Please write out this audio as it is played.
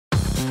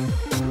Hey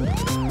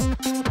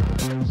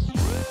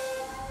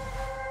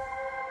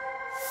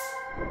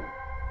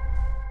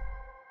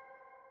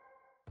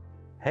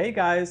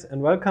guys,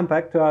 and welcome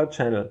back to our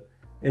channel.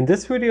 In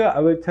this video I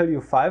will tell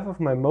you 5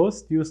 of my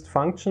most used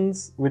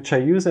functions which I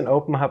use in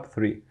openHAB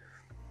 3.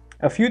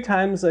 A few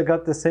times I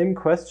got the same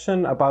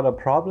question about a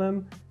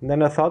problem, and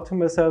then I thought to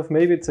myself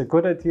maybe it's a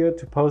good idea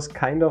to post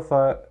kind of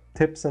a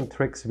tips and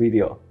tricks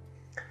video.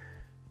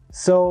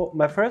 So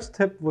my first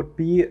tip would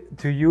be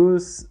to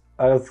use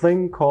a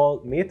thing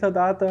called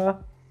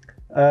metadata.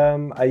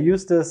 I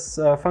use this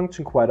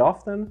function quite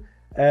often,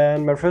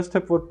 and my first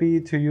tip would be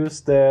to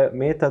use the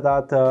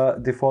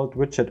metadata default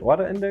widget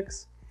order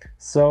index.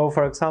 So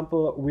for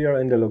example, we are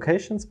in the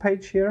locations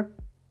page here,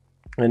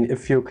 and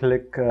if you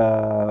click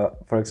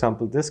for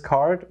example this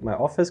card, my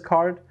office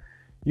card,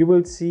 you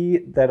will see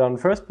that on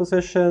first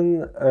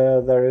position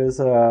there is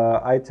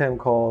an item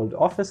called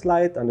office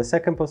light. On the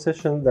second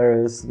position there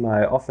is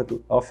my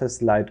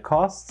office light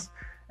costs,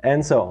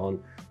 and so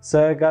on.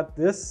 So I got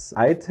this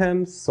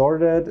item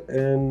sorted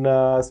in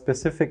a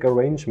specific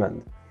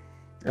arrangement.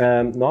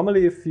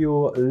 Normally if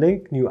you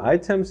link new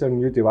items or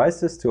new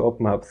devices to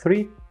openHAB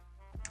 3,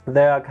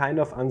 they are kind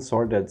of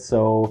unsorted.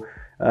 So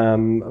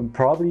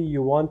probably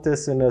you want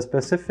this in a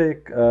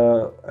specific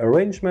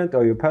arrangement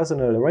or your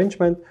personal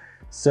arrangement.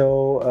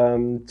 So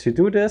to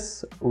do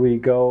this, we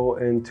go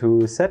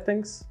into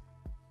settings,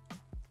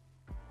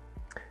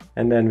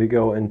 and then we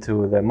go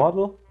into the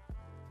model,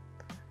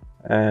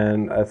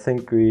 and I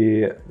think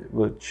we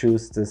will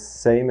choose the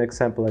same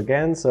example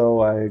again.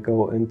 So I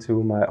go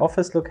into my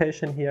office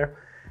location here,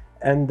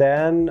 and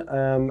then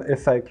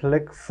if I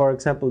click for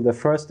example the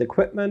first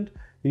equipment,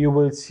 you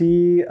will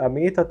see a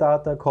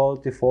metadata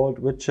called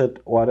default widget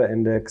order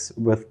index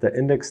with the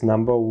index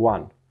number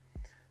 1.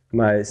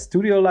 My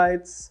studio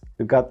lights,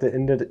 you got the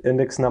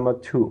index number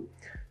 2.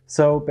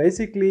 So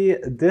basically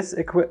this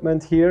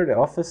equipment here, the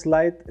office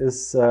light,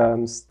 is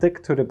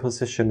stick to the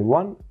position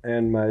 1,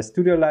 and my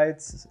studio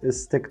lights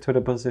is stick to the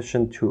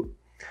position 2.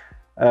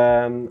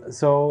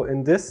 So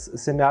in this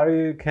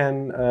scenario you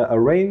can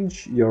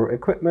arrange your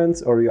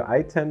equipments or your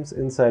items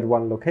inside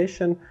one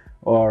location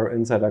or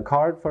inside a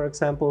card, for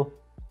example,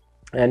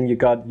 and you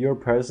got your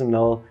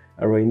personal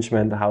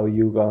arrangement how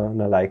you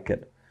gonna like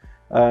it.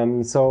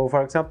 So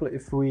for example,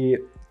 if we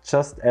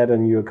just add a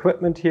new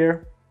equipment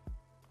here,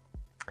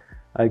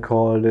 I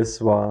call this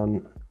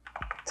one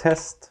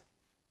test.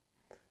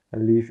 I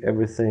leave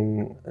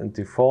everything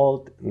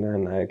default, and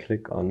then I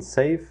click on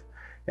save.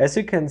 As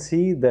you can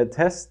see, the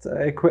test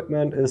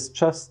equipment is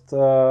just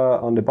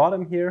on the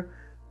bottom here,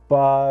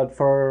 but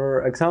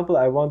for example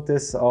I want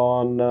this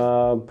on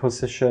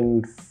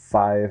position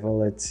 5,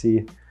 or let's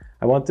see,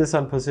 I want this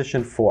on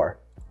position 4.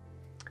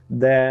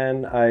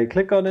 Then I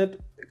click on it,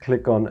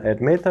 click on add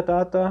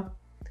metadata,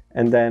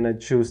 and then I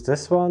choose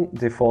this one,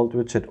 default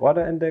widget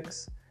order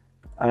index,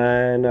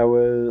 and I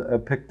will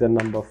pick the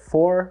number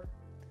 4,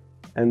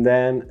 and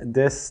then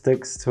this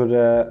sticks to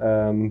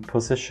the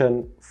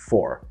position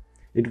 4.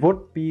 It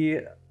would be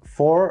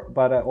 4,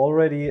 but I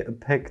already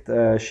picked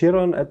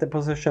Chiron at the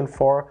position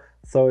 4,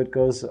 so it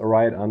goes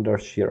right under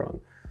Chiron.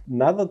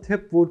 Another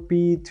tip would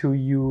be to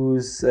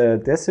use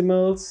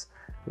decimals.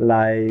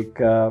 Like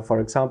for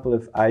example,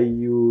 if I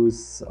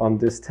use on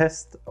this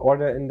test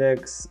order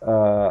index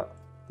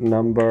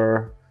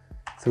number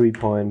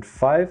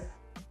 3.5,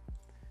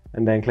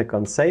 and then click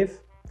on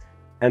save,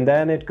 and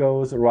then it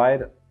goes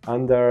right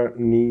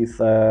underneath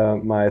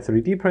my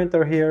 3D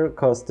printer here,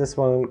 because this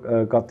one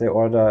got the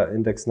order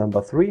index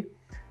number 3,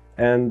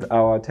 and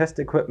our test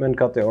equipment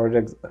got the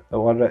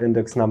order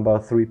index number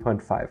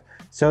 3.5.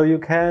 So you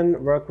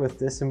can work with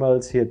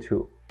decimals here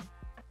too.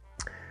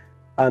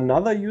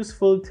 Another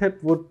useful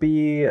tip would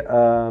be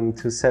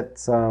to set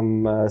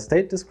some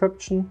state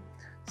description.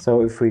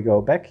 So if we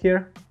go back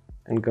here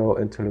and go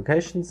into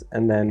locations,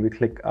 and then we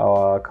click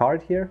our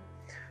card here,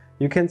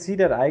 you can see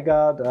that I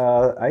got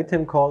an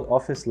item called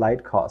office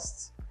light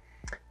costs.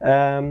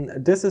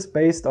 This is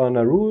based on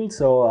a rule,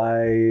 so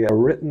I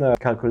written a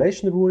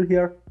calculation rule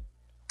here,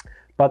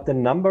 but the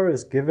number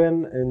is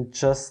given in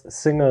just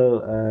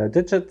single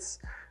digits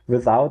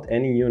without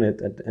any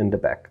unit in the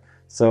back.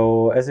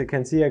 So as you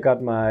can see, I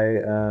got my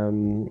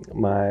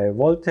my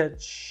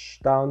voltage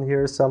down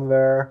here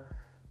somewhere,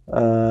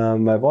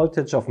 my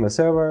voltage of my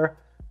server,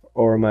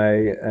 or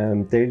my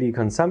daily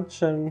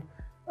consumption.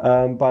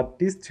 But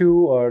these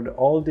two, or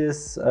all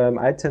these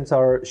items,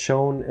 are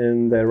shown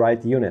in the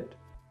right unit.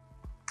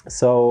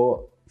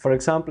 So for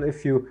example,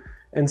 if you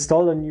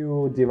install a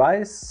new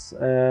device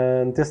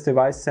and this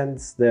device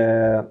sends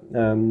the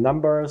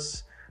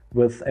numbers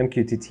with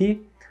MQTT,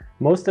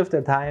 most of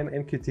the time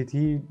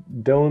MQTT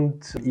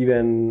don't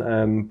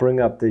even bring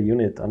up the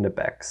unit on the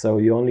back, so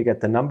you only get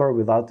the number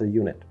without the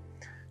unit.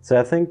 So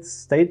I think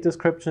state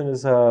description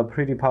is a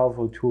pretty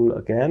powerful tool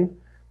again.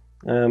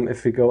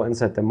 If we go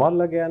inside the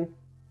model again,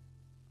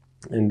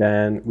 and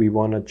then we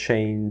want to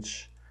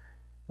change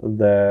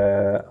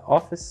the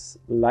office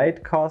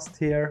light cost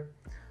here.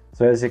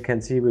 So as you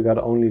can see, we got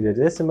only the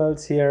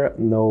decimals here,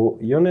 no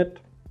unit.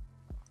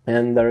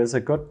 And there is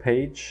a good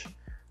page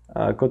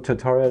a good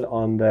tutorial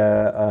on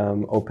the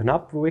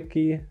openHAB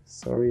wiki.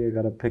 Sorry, I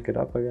gotta pick it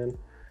up again.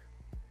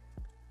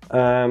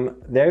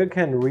 There you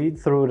can read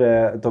through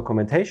the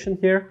documentation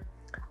here,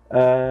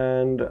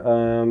 and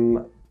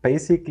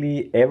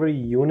basically every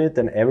unit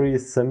and every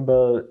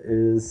symbol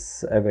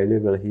is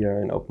available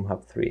here in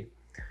openHAB 3.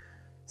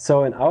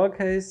 So in our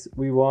case,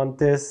 we want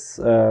this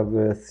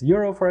with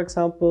euro, for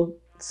example.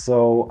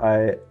 So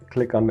I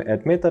click on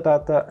add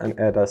metadata and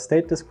add a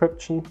state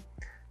description.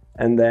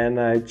 And then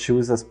I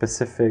choose a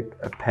specific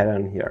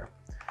pattern here.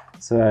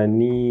 So I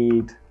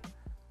need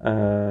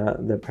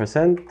the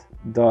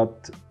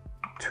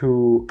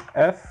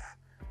 %.2f.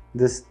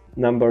 This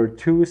number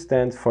 2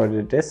 stands for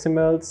the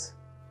decimals.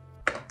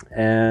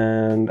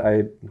 And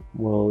I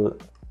will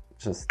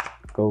just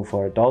go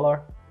for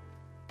 $.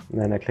 And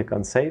then I click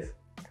on save.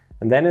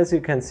 And then as you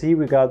can see,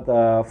 we got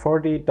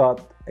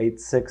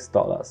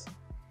 $40.86.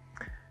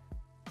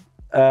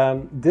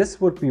 This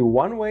would be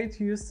one way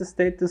to use the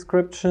state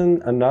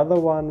description. Another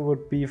one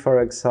would be, for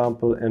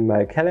example, in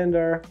my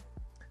calendar.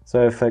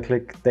 So if I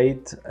click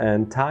date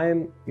and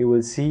time, you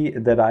will see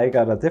that I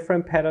got a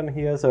different pattern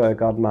here. So I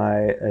got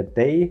my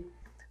day,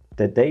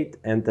 the date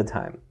and the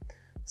time.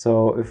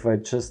 So if I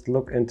just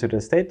look into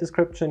the state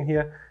description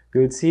here,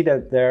 you will see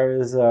that there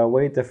is a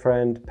way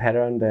different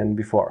pattern than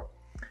before.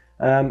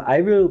 I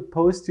will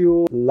post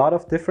you a lot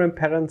of different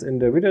patterns in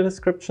the video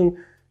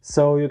description,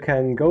 so you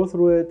can go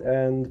through it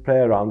and play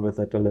around with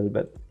it a little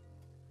bit.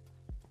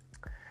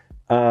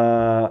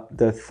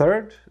 The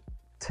third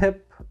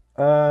tip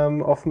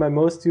of my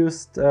most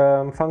used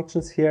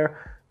functions here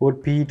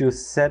would be to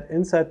set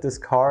inside this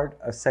card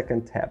a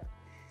second tab.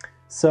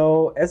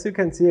 So as you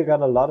can see, I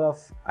got a lot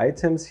of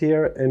items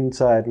here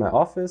inside my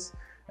office,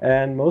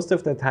 and most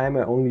of the time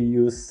I only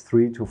use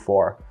 3 to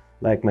 4.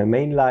 Like my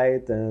main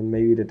light and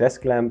maybe the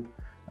desk lamp.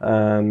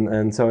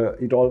 And so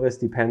it always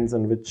depends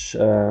on which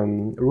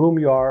room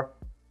you are.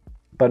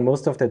 But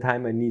most of the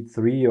time I need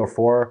 3 or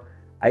 4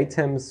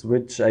 items,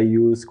 which I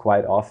use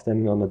quite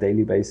often on a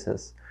daily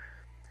basis.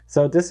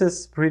 So this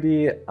is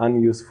pretty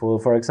unuseful.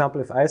 For example,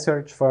 if I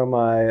search for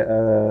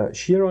my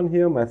Chiron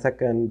here, my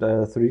second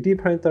 3D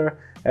printer,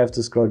 I have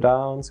to scroll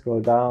down,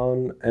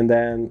 and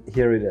then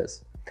here it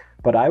is.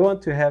 But I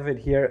want to have it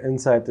here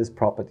inside this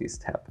properties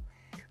tab.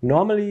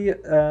 Normally,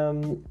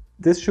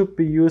 this should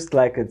be used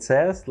like it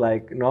says,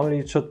 like normally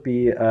it should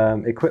be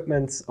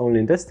equipments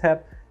only in this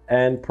tab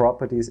and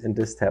properties in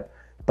this tab.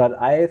 But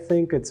I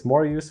think it's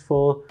more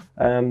useful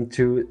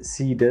to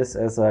see this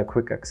as a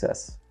quick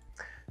access.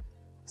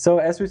 So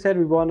as we said,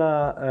 we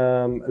wanna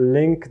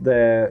link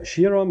the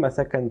Chiron, my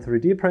second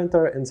 3D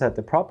printer, inside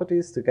the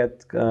properties to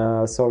get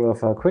sort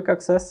of a quick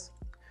access.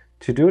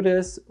 To do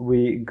this,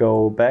 we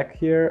go back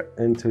here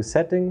into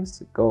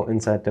settings, go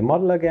inside the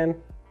model again.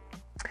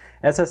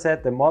 As I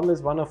said, the model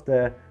is one of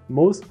the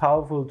most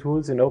powerful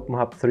tools in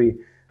openHAB 3.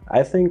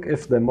 I think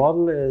if the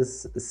model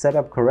is set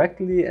up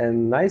correctly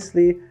and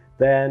nicely,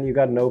 then you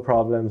got no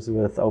problems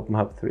with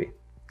openHAB 3.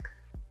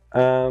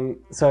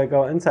 So I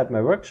go inside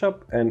my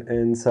workshop and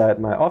inside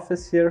my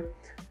office here.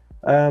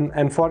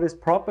 And for this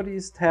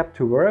properties tab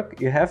to work,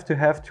 you have to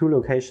have 2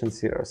 locations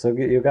here. So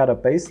you got a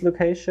base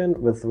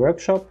location with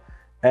workshop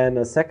and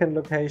a second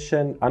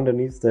location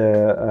underneath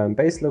the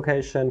base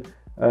location,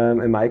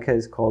 in my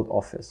case called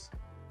office.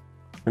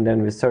 And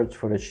then we search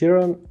for the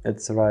Chiron,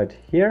 it's right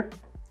here.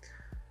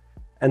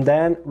 And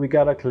then we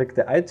gotta click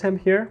the item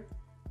here,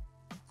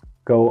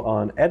 go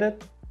on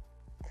edit.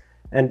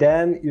 And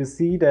then you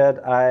see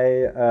that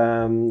I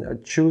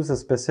choose a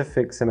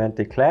specific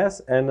semantic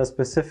class and a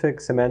specific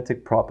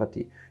semantic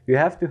property. You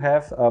have to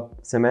have a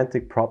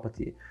semantic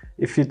property.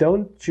 If you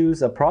don't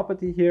choose a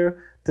property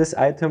here, this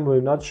item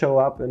will not show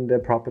up in the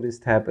properties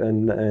tab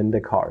in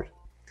the card.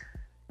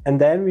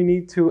 And then we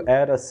need to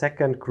add a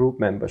second group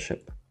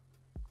membership.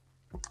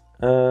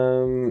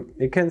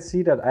 You can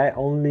see that I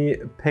only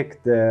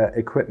picked the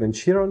equipment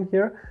Chiron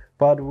here,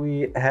 but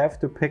we have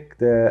to pick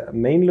the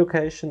main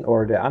location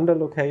or the under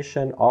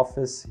location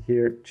office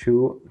here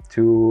to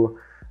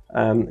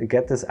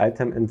get this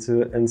item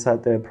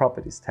inside the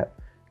properties tab.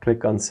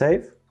 Click on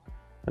save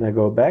and I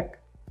go back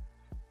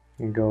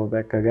and go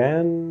back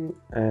again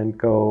and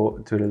go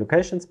to the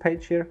locations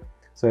page here.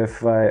 So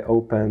if I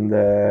open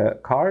the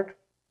card,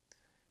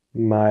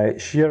 my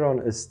Chiron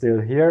is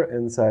still here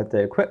inside the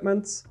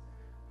equipments,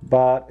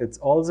 but it's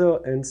also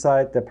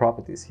inside the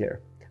properties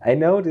here. I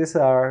know these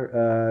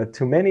are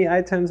too many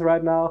items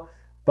right now,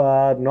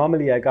 but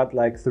normally I got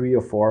like 3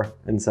 or 4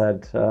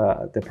 inside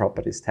the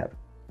properties tab.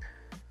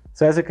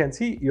 So as you can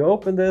see, you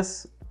open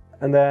this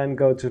and then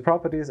go to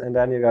properties and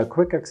then you got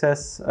quick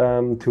access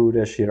to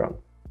the Chiron.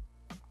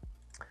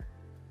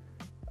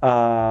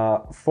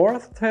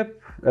 Fourth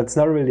tip, that's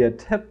not really a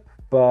tip,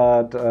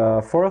 but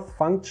fourth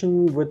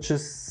function, which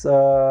is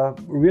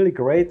really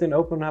great in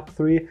openHAB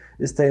 3,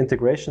 is the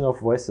integration of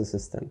voice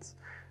assistants.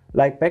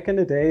 Like back in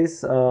the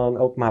days on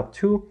openHAB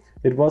 2,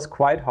 it was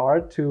quite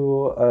hard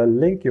to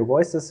link your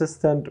voice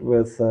assistant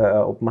with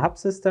openHAB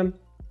system,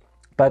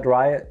 but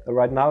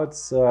right now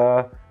it's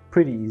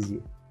pretty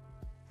easy.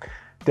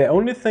 The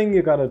only thing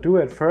you gotta do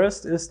at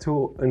first is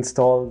to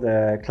install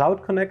the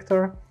cloud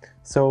connector.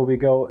 So we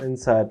go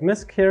inside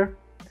MISC here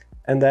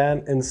and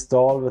then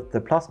install with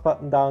the plus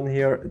button down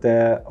here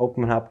the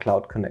openHAB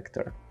cloud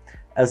connector,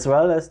 as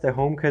well as the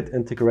HomeKit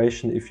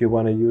integration if you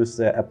want to use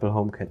the Apple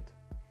HomeKit.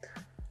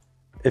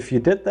 If you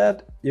did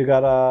that, you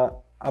gotta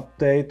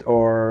update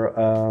or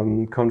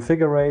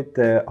configure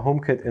the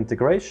HomeKit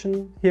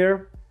integration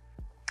here.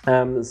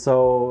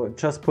 So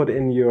just put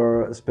in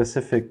your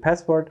specific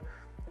password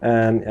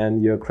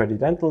and your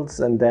credentials,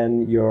 and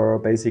then you're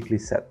basically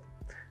set.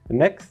 The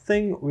next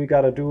thing we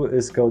gotta do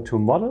is go to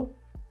Model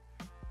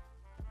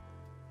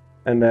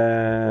and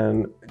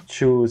then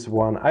choose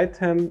one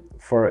item.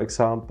 For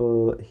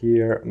example,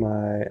 here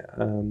my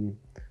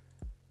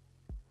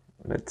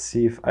let's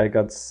see if I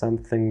got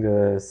something,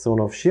 the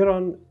Zone of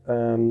Chiron.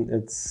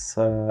 It's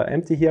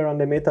empty here on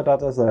the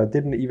metadata, so I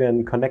didn't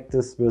even connect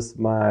this with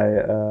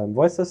my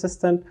voice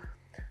assistant.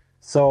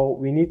 So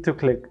we need to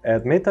click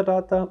Add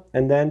Metadata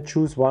and then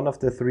choose one of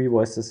the 3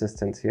 voice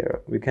assistants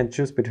here. We can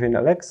choose between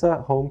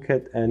Alexa,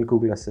 HomeKit and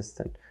Google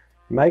Assistant.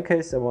 In my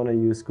case, I want to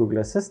use Google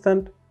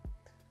Assistant,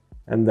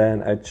 and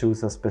then I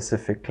choose a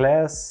specific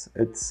class.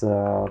 It's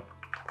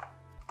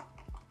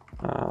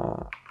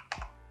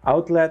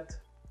outlet,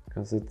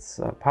 because it's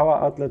a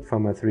power outlet for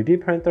my 3D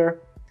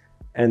printer.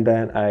 And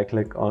then I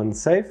click on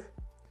Save,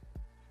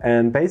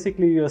 and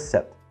basically you're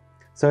set.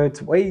 So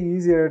it's way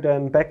easier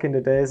than back in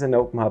the days in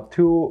openHAB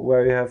 2,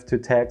 where you have to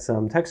tag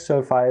some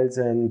textual files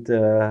and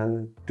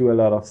do a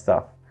lot of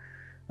stuff.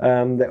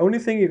 The only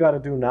thing you gotta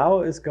do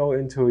now is go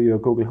into your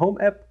Google Home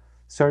app,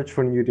 search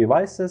for new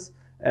devices,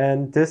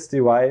 and this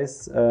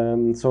device,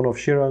 Zone of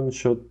Chiron,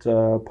 should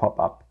pop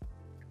up.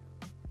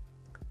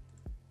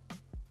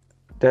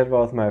 That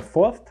was my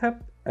 4th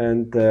tip,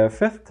 and the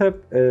 5th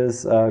tip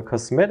is a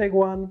cosmetic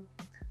one.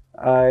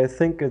 I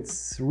think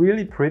it's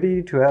really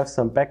pretty to have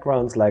some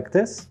backgrounds like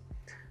this.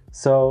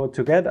 So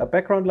to get a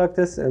background like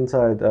this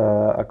inside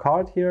a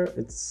card here,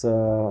 it's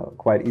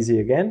quite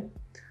easy again.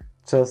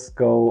 Just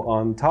go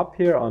on top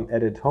here on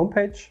Edit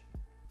Homepage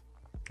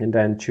and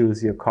then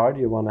choose your card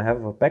you want to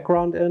have a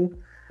background in.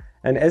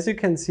 And as you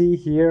can see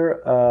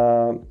here,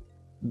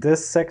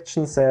 this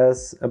section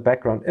says a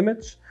background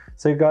image.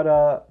 So you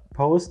gotta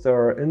post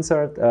or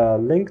insert a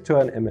link to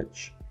an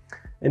image.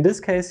 In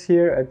this case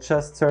here, I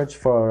just search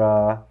for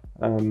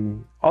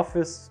an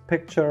office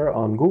picture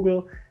on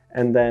Google,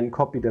 and then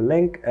copy the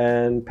link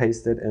and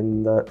paste it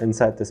in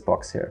inside this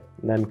box here.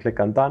 And then click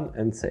on Done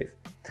and Save.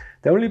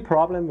 The only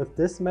problem with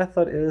this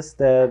method is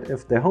that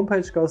if the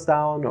homepage goes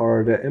down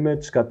or the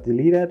image got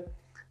deleted,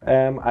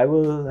 I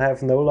will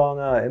have no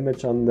longer an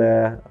image on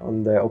the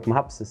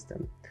openHAB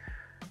system.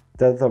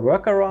 There's a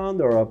workaround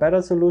or a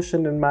better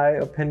solution in my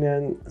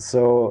opinion.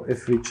 So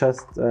if we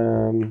just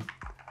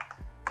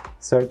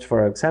search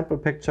for an example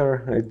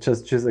picture, I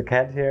just choose a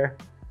cat here,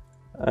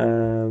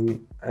 and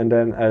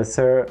then I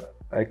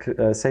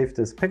save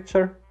this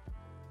picture.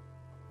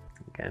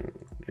 Again,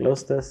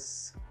 close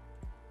this.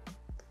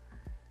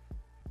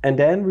 And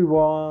then we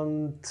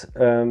want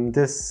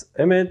this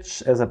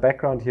image as a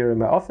background here in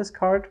my office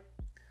card.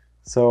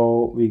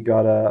 So we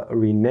gotta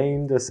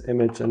rename this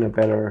image in a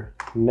better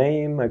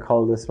name. I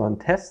call this one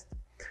Test.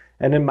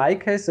 And in my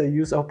case, I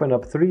use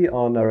openHAB 3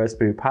 on a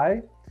Raspberry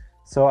Pi.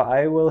 So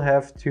I will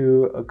have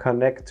to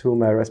connect to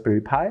my Raspberry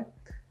Pi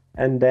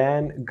and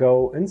then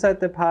go inside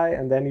the Pi,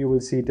 and then you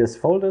will see these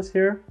folders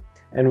here.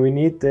 And we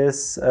need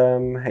this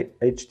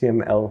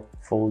HTML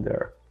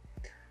folder.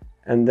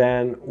 And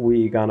then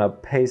we gonna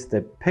paste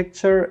the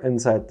picture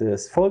inside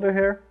this folder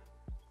here.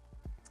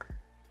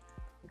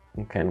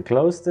 You can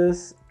close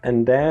this,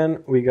 and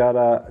then we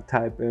gotta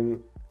type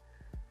in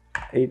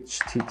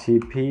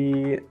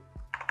HTTP/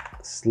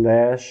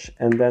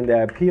 and then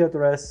the IP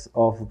address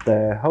of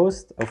the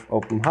host of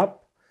openHAB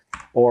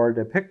or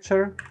the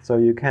picture. So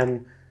you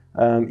can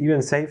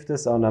even save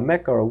this on a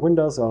Mac or a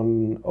Windows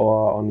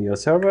or on your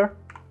server.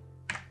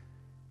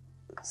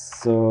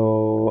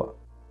 So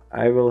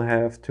I will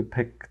have to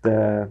pick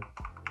the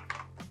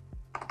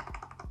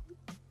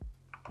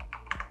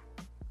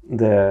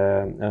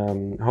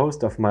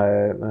host of my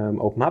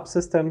openHAB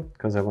system,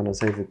 because I want to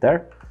save it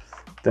there.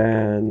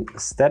 Then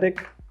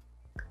static,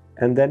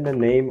 and then the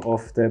name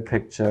of the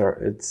picture.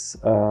 It's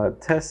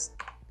test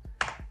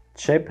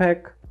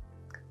JPEG.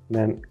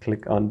 Then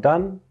click on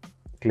Done,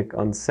 click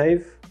on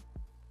Save,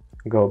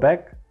 go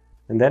back,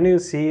 and then you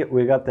see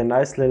we got the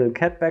nice little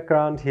cat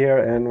background here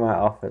in my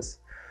office.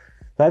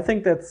 So I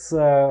think that's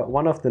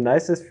one of the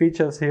nicest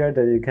features here,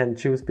 that you can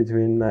choose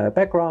between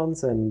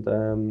backgrounds and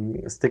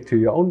stick to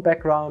your own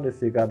background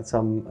if you got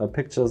some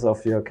pictures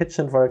of your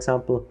kitchen, for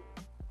example.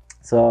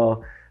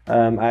 So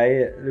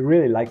I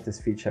really like this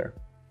feature.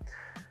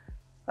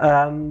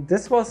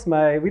 This was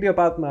my video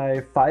about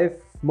my 5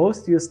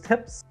 most used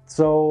tips.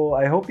 So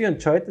I hope you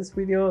enjoyed this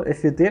video.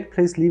 If you did,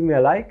 please leave me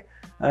a like,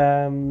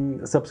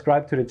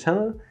 subscribe to the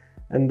channel,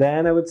 and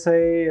then I would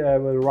say I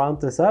will round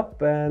this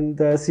up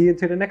and see you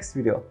to the next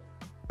video.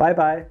 Bye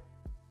bye.